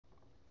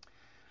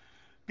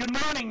Good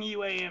morning,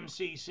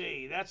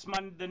 UAMCC. That's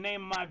the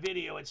name of my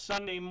video. It's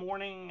Sunday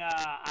morning.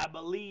 I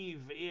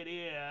believe it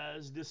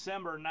is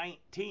December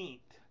 19th.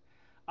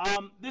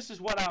 This is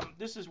what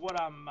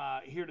I'm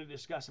here to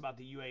discuss about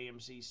the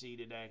UAMCC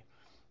today.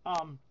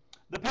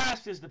 The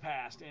past is the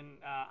past, and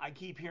I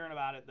keep hearing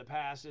about it. The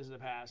past is the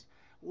past.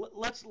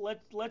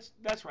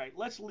 That's right.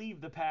 Let's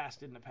leave the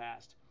past in the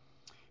past.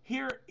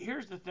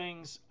 Here's the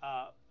things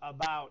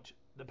about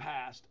the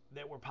past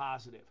that were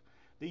positive.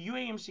 The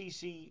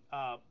UAMCC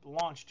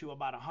launched to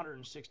about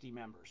 160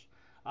 members.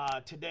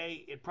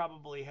 Today, it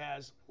probably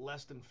has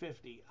less than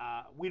 50.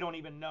 We don't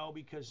even know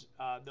because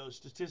those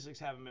statistics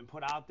haven't been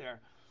put out there.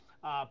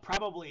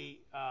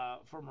 Probably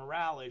for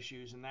morale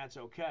issues, and that's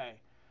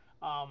okay.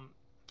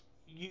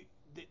 The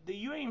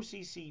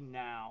UAMCC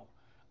now,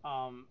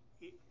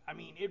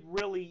 it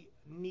really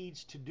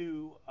needs to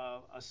do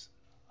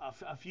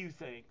a few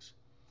things.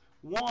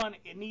 One,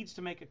 it needs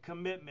to make a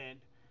commitment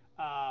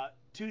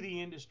to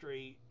the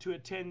industry to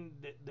attend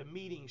the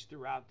meetings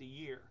throughout the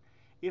year.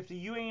 If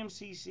the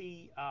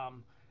UAMCC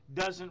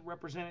doesn't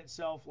represent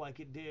itself like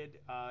it did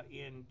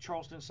in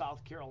Charleston,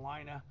 South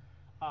Carolina,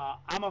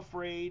 I'm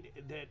afraid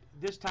that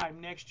this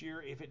time next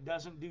year, if it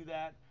doesn't do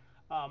that,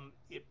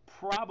 it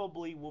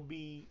probably will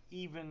be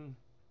even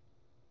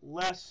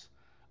less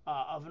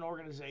of an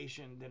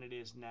organization than it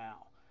is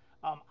now.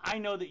 I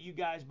know that you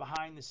guys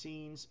behind the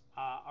scenes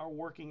are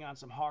working on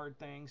some hard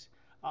things.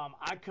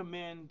 I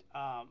commend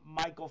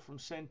Michael from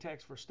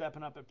Centex for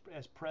stepping up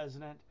as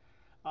president.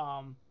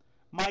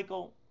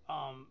 Michael,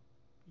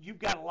 you've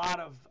got a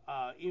lot of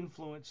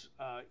influence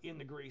in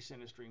the grease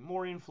industry,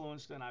 more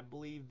influence than I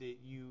believe that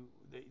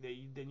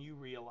than you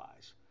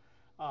realize.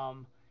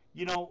 One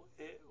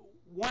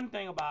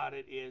thing about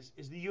it is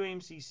the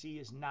UAMCC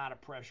is not a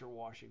pressure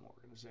washing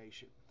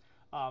organization.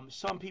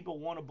 Some people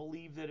want to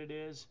believe that it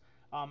is.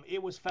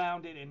 It was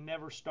founded and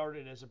never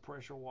started as a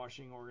pressure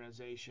washing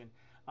organization.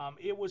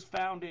 It was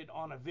founded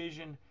on a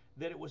vision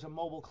that it was a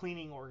mobile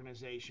cleaning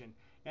organization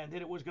and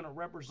that it was going to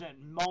represent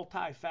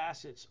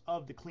multi-facets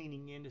of the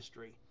cleaning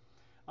industry.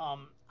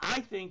 I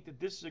think that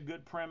this is a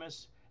good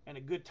premise and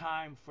a good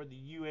time for the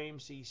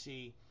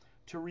UAMCC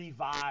to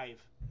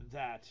revive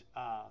that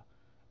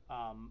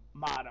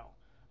motto.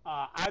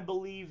 I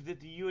believe that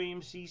the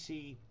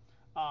UAMCC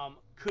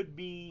could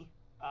be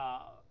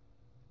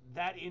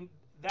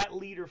that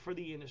leader for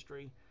the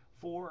industry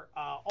for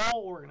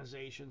all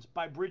organizations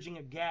by bridging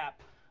a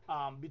gap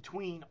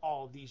between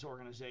all of these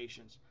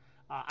organizations.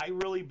 I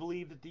really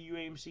believe that the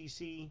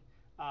UAMCC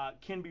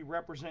can be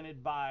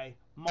represented by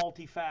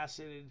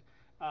multifaceted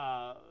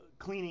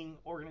cleaning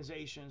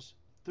organizations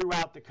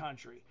throughout the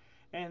country.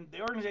 And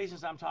the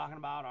organizations I'm talking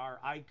about are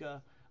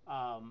ICA,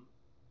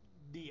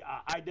 the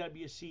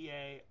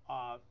IWCA,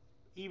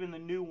 even the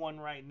new one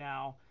right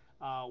now,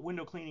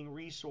 Window Cleaning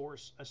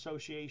Resource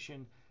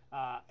Association,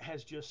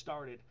 has just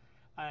started.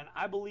 And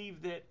I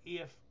believe that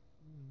if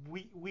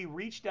we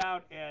reached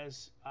out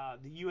as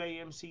the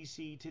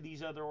UAMCC to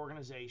these other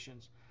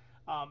organizations,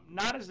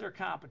 not as their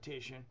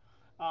competition,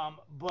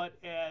 but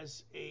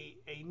as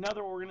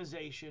another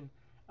organization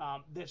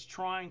that's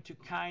trying to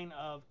kind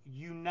of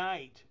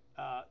unite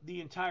the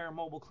entire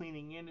mobile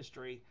cleaning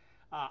industry,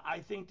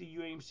 I think the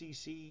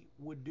UAMCC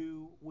would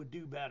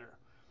do better.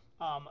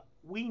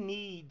 We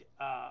need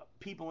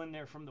people in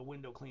there from the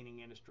window cleaning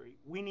industry.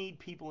 We need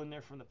people in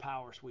there from the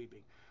power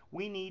sweeping.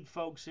 We need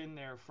folks in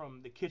there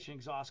from the kitchen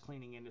exhaust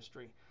cleaning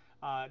industry.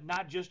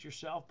 Not just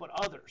yourself, but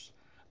others.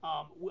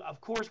 Of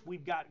course,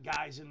 we've got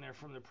guys in there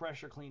from the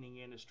pressure cleaning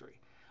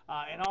industry.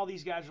 And all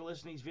these guys are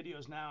listening to these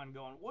videos now and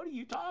going, what are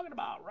you talking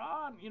about,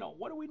 Ron?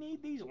 What do we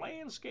need these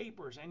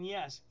landscapers? And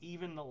yes,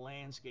 even the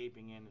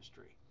landscaping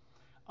industry.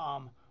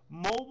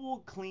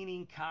 Mobile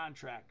cleaning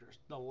contractors.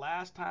 The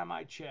last time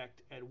I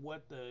checked at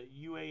what the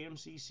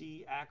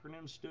UAMCC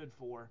acronym stood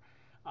for,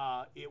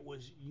 it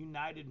was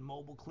United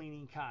Mobile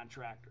Cleaning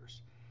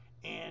Contractors.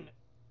 And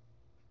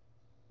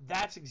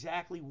that's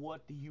exactly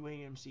what the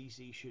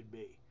UAMCC should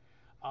be.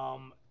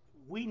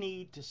 We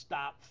need to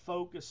stop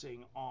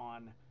focusing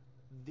on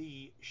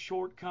the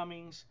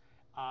shortcomings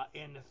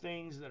and the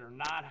things that are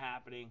not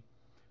happening,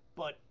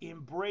 but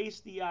embrace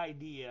the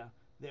idea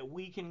that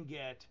we can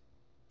get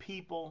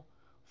people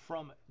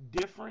from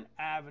different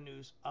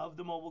avenues of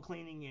the mobile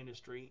cleaning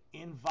industry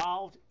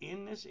involved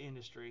in this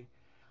industry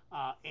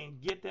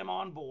and get them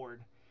on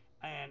board.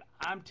 And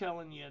I'm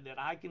telling you that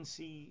I can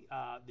see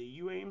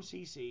the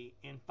UAMCC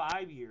in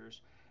 5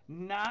 years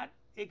not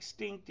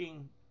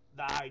extincting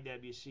the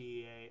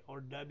IWCA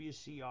or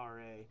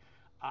WCRA.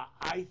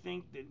 I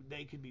think that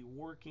they could be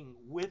working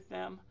with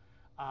them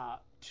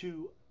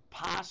to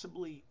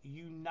possibly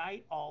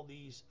unite all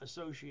these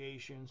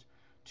associations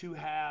to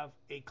have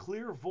a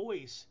clear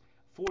voice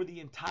for the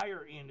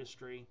entire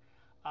industry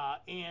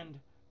and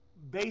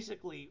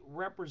basically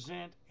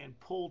represent and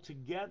pull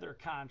together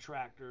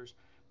contractors,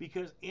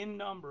 because in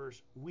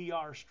numbers we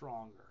are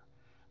stronger.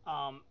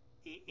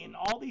 In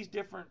all these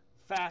different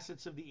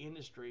facets of the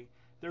industry,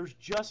 there's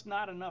just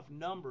not enough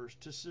numbers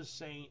to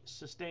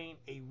sustain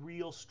a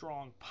real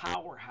strong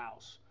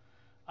powerhouse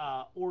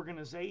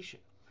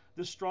organization.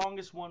 The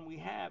strongest one we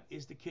have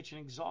is the kitchen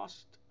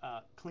exhaust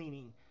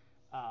cleaning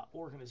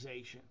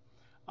organization.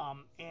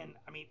 And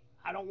I mean,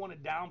 I don't want to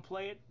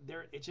downplay it.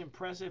 It's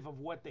impressive of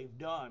what they've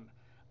done.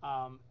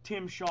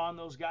 Tim Shaw and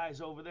those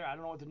guys over there. I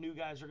don't know what the new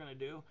guys are going to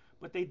do,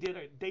 but they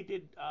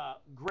did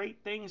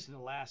great things in the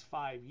last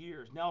 5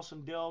 years.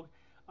 Nelson Dilg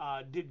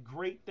did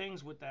great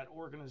things with that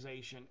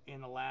organization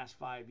in the last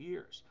 5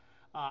 years.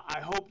 I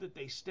hope that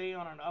they stay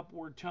on an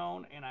upward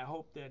tone, and I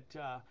hope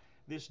that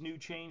this new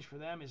change for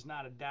them is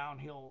not a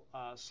downhill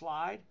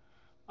slide.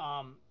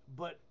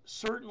 But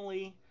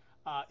certainly,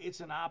 it's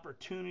an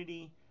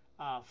opportunity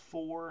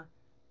for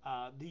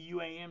the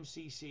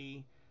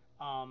UAMCC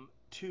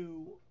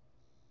to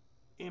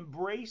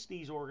embrace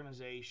these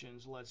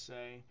organizations, let's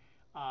say,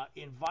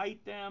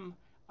 invite them,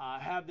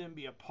 have them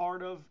be a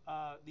part of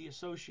the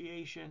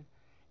association,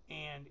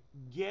 and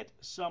get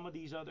some of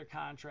these other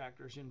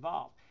contractors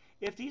involved.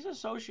 If these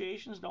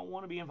associations don't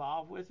want to be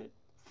involved with it,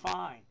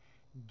 fine.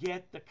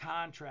 Get the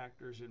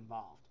contractors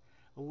involved.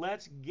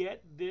 Let's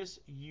get this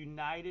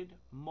United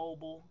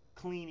Mobile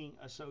Cleaning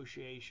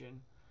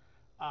Association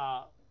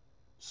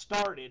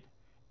started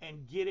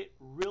and get it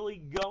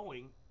really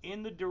going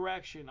in the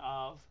direction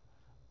of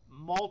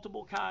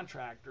multiple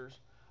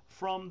contractors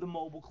from the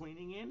mobile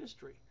cleaning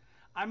industry.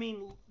 I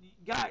mean,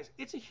 guys,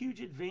 it's a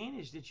huge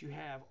advantage that you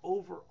have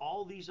over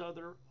all these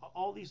other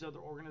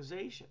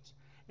organizations.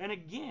 And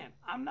again,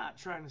 I'm not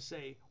trying to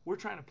say we're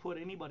trying to put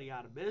anybody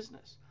out of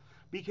business,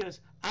 because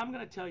I'm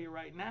going to tell you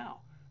right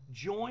now,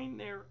 join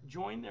their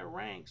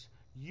ranks.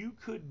 You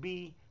could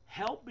be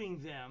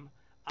helping them.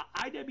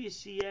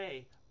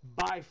 IWCA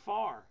by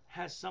far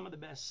has some of the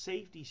best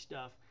safety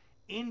stuff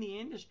in the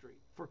industry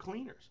for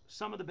cleaners,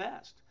 some of the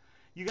best.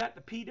 You got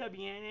the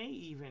PWNA,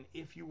 even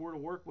if you were to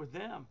work with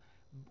them,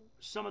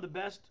 some of the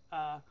best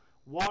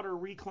water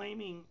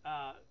reclaiming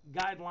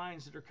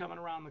guidelines that are coming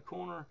around the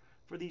corner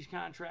for these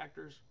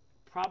contractors,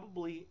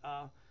 probably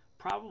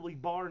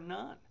bar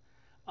none.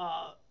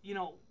 You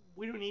know,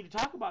 we don't need to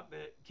talk about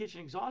the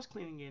kitchen exhaust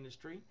cleaning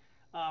industry.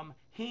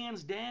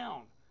 Hands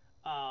down,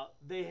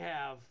 they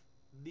have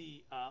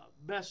the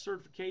best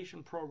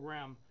certification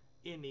program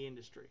in the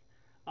industry.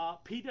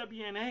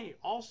 PWNA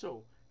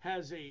also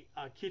has a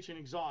kitchen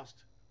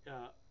exhaust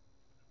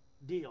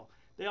deal.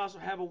 They also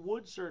have a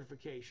wood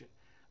certification.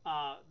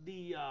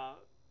 The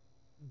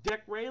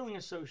Deck Railing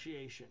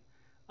Association,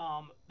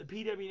 the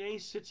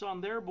PWNA sits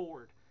on their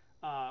board,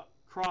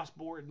 cross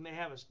board, and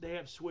they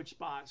have switch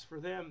spots for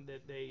them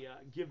that they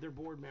give their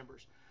board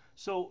members.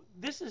 So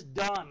this is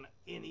done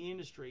in the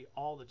industry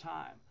all the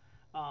time.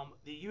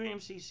 The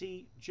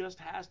UAMCC just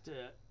has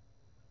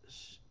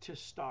to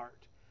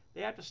start.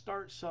 They have to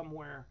start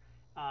somewhere,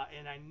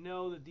 and I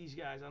know that these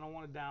guys, I don't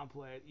want to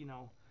downplay it, you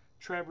know,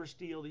 Trevor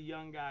Steele, the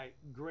young guy,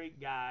 great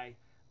guy,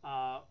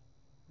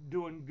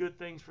 doing good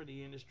things for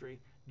the industry.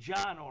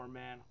 John Orr,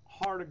 man,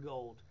 heart of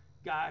gold.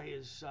 Guy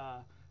is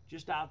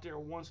just out there,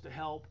 wants to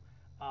help.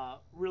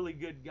 Really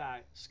good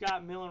guy.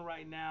 Scott Millen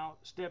right now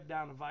stepped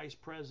down to vice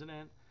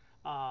president.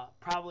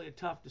 Probably a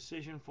tough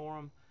decision for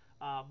him,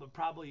 but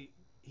probably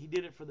he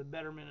did it for the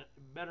betterment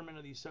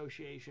of the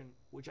association,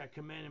 which I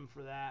commend him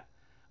for that.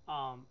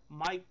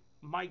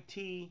 Mike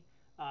T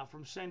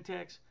from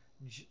Centex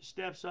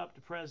steps up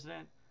to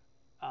president.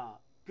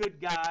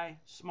 Good guy,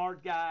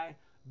 smart guy,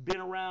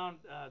 been around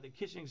the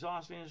kitchen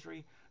exhaust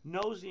industry,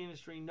 knows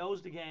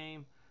the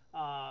game,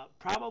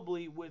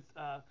 probably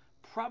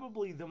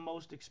the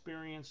most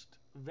experienced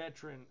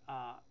veteran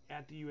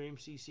at the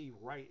UAMCC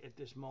right at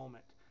this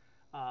moment,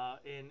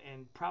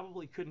 and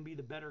probably couldn't be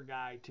the better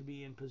guy to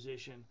be in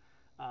position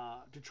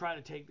to try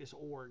to take this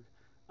org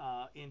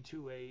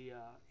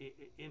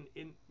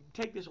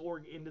take this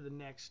org into the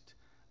next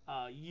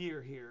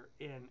year here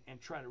and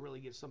try to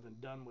really get something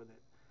done with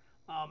it.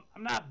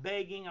 I'm not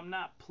begging, I'm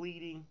not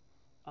pleading.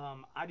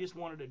 I just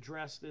wanted to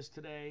address this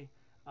today.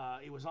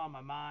 It was on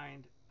my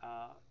mind.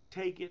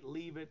 Take it,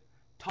 leave it,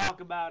 talk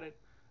about it,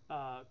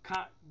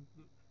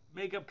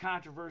 make up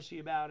controversy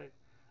about it.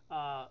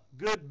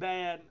 Good,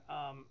 bad.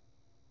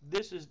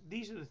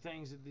 These are the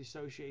things that the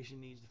association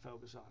needs to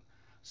focus on.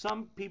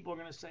 Some people are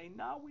going to say,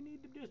 no, we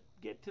need to just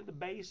get to the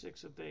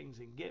basics of things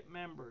and get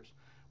members.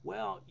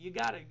 Well, you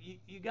gotta,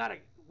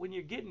 when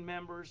you're getting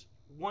members,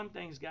 one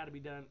thing's got to be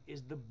done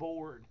is the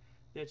board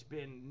that's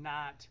been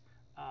not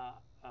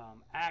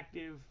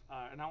active,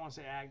 and I want to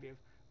say active,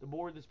 the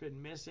board that's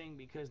been missing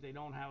because they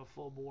don't have a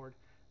full board,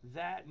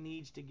 that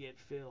needs to get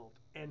filled.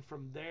 And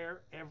from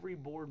there, every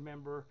board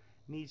member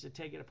needs to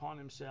take it upon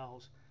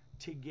themselves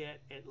to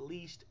get at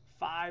least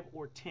 5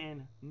 or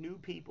 10 new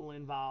people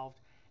involved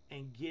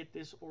and get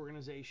this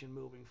organization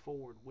moving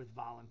forward with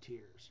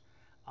volunteers.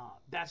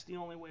 That's the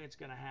only way it's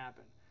going to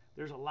happen.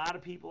 There's a lot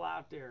of people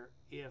out there,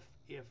 if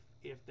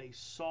they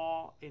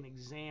saw an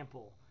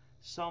example,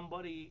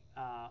 somebody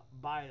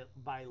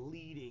by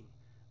leading,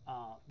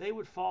 they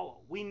would follow.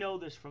 We know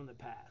this from the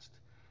past.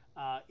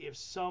 If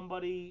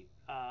somebody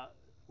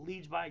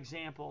leads by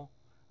example,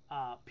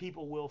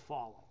 people will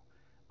follow.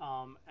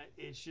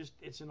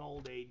 It's an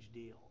old age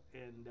deal.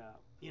 And,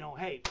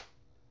 hey,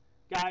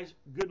 guys,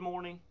 good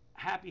morning.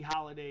 happy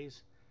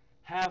holidays.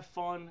 Have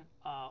fun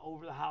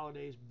over the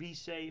holidays. Be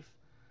safe.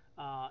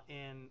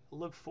 And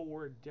look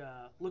forward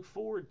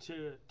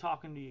to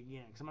talking to you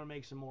again, because I'm going to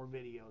make some more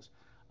videos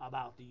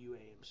about the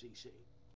UAMCC.